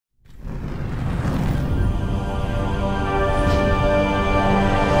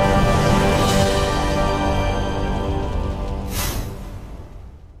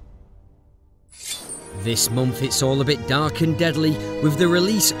This month it's all a bit dark and deadly, with the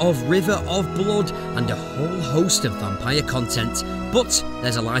release of River of Blood and a whole host of vampire content. But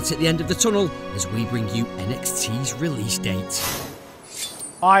there's a light at the end of the tunnel as we bring you NXT's release date.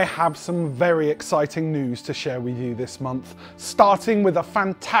 I have some very exciting news to share with you this month, starting with a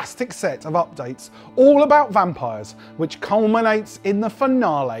fantastic set of updates all about vampires, which culminates in the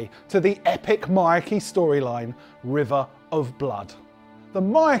finale to the epic Myaki storyline, River of Blood. The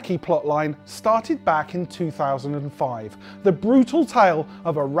Myaki plotline started back in 2005, the brutal tale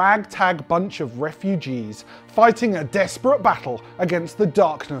of a ragtag bunch of refugees fighting a desperate battle against the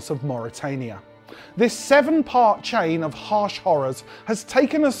darkness of Mauritania. This 7-part chain of harsh horrors has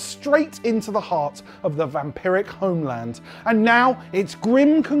taken us straight into the heart of the vampiric homeland, and now its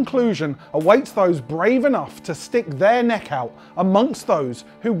grim conclusion awaits those brave enough to stick their neck out amongst those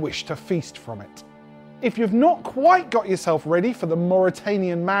who wish to feast from it. If you've not quite got yourself ready for the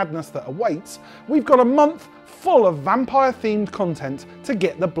Mauritanian madness that awaits, we've got a month full of vampire-themed content to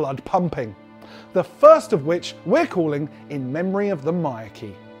get the blood pumping. The first of which we're calling In Memory of the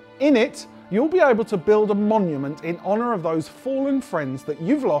Myaki. In it, you'll be able to build a monument in honour of those fallen friends that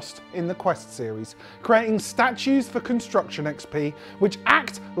you've lost in the Quest series, creating statues for construction XP which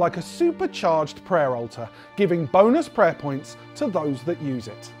act like a supercharged prayer altar, giving bonus prayer points to those that use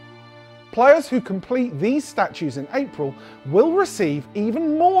it. Players who complete these statues in April will receive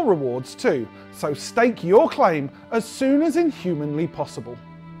even more rewards too, so stake your claim as soon as inhumanly possible.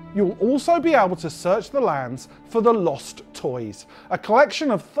 You'll also be able to search the lands for the Lost Toys, a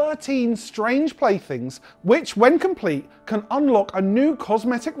collection of 13 strange playthings which, when complete, can unlock a new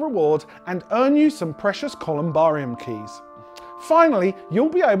cosmetic reward and earn you some precious columbarium keys. Finally, you'll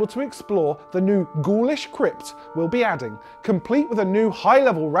be able to explore the new Ghoulish Crypt we'll be adding, complete with a new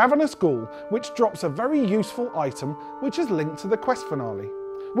high-level Ravenous Ghoul, which drops a very useful item which is linked to the quest finale.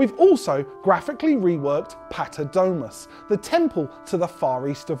 We've also graphically reworked Paterdomus, the temple to the far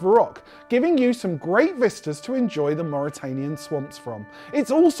east of Varrock, giving you some great vistas to enjoy the Mauritanian swamps from. It's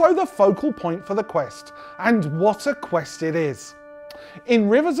also the focal point for the quest, and what a quest it is! In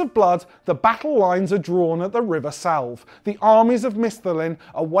Rivers of Blood, the battle lines are drawn at the River Salve. The armies of Misthalin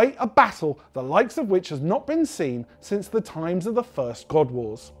await a battle the likes of which has not been seen since the times of the First God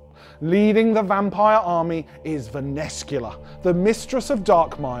Wars. Leading the vampire army is Vanescula, the mistress of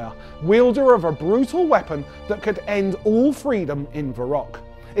Darkmire, wielder of a brutal weapon that could end all freedom in Varrock.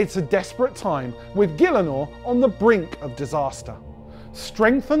 It's a desperate time, with Gielinor on the brink of disaster.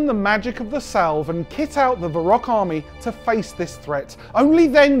 Strengthen the magic of the Salve and kit out the Varrock army to face this threat. Only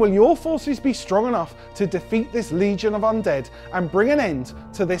then will your forces be strong enough to defeat this legion of undead and bring an end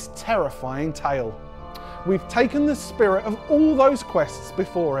to this terrifying tale. We've taken the spirit of all those quests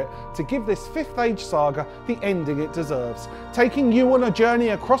before it to give this 5th Age saga the ending it deserves, taking you on a journey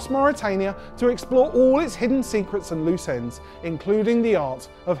across Mauritania to explore all its hidden secrets and loose ends, including the art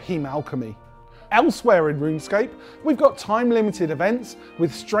of heme alchemy. Elsewhere in RuneScape, we've got time-limited events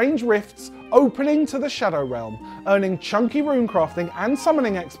with strange rifts opening to the Shadow Realm, earning chunky runecrafting and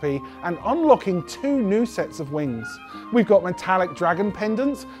summoning XP and unlocking 2 new sets of wings. We've got metallic dragon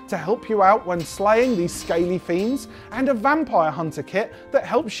pendants to help you out when slaying these scaly fiends, and a vampire hunter kit that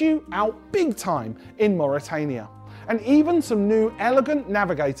helps you out big time in Mauritania. And even some new elegant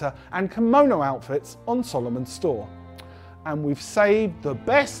navigator and kimono outfits on Solomon's store. And we've saved the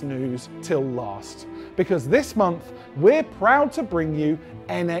best news till last, because this month we're proud to bring you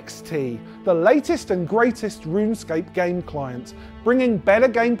NXT, the latest and greatest RuneScape game client, bringing better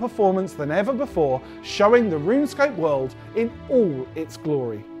game performance than ever before, showing the RuneScape world in all its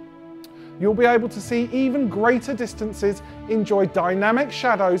glory. You'll be able to see even greater distances, enjoy dynamic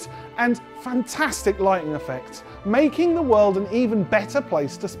shadows and fantastic lighting effects, making the world an even better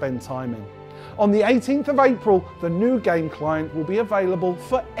place to spend time in. On the 18th of April, the new game client will be available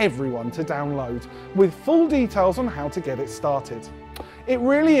for everyone to download, with full details on how to get it started. It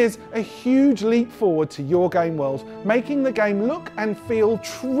really is a huge leap forward to your game world, making the game look and feel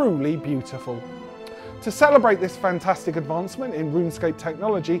truly beautiful. To celebrate this fantastic advancement in RuneScape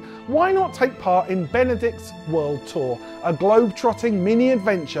technology, why not take part in Benedict's World Tour, a globe-trotting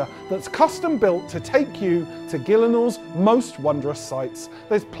mini-adventure that's custom built to take you to Gielinor's most wondrous sights.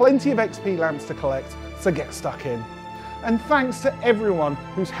 There's plenty of XP lamps to collect, so get stuck in. And thanks to everyone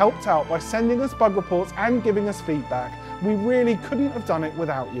who's helped out by sending us bug reports and giving us feedback. We really couldn't have done it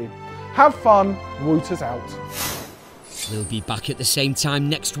without you. Have fun, Wooters out. We'll be back at the same time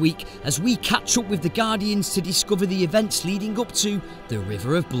next week as we catch up with the Guardians to discover the events leading up to the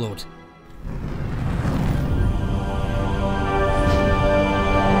River of Blood.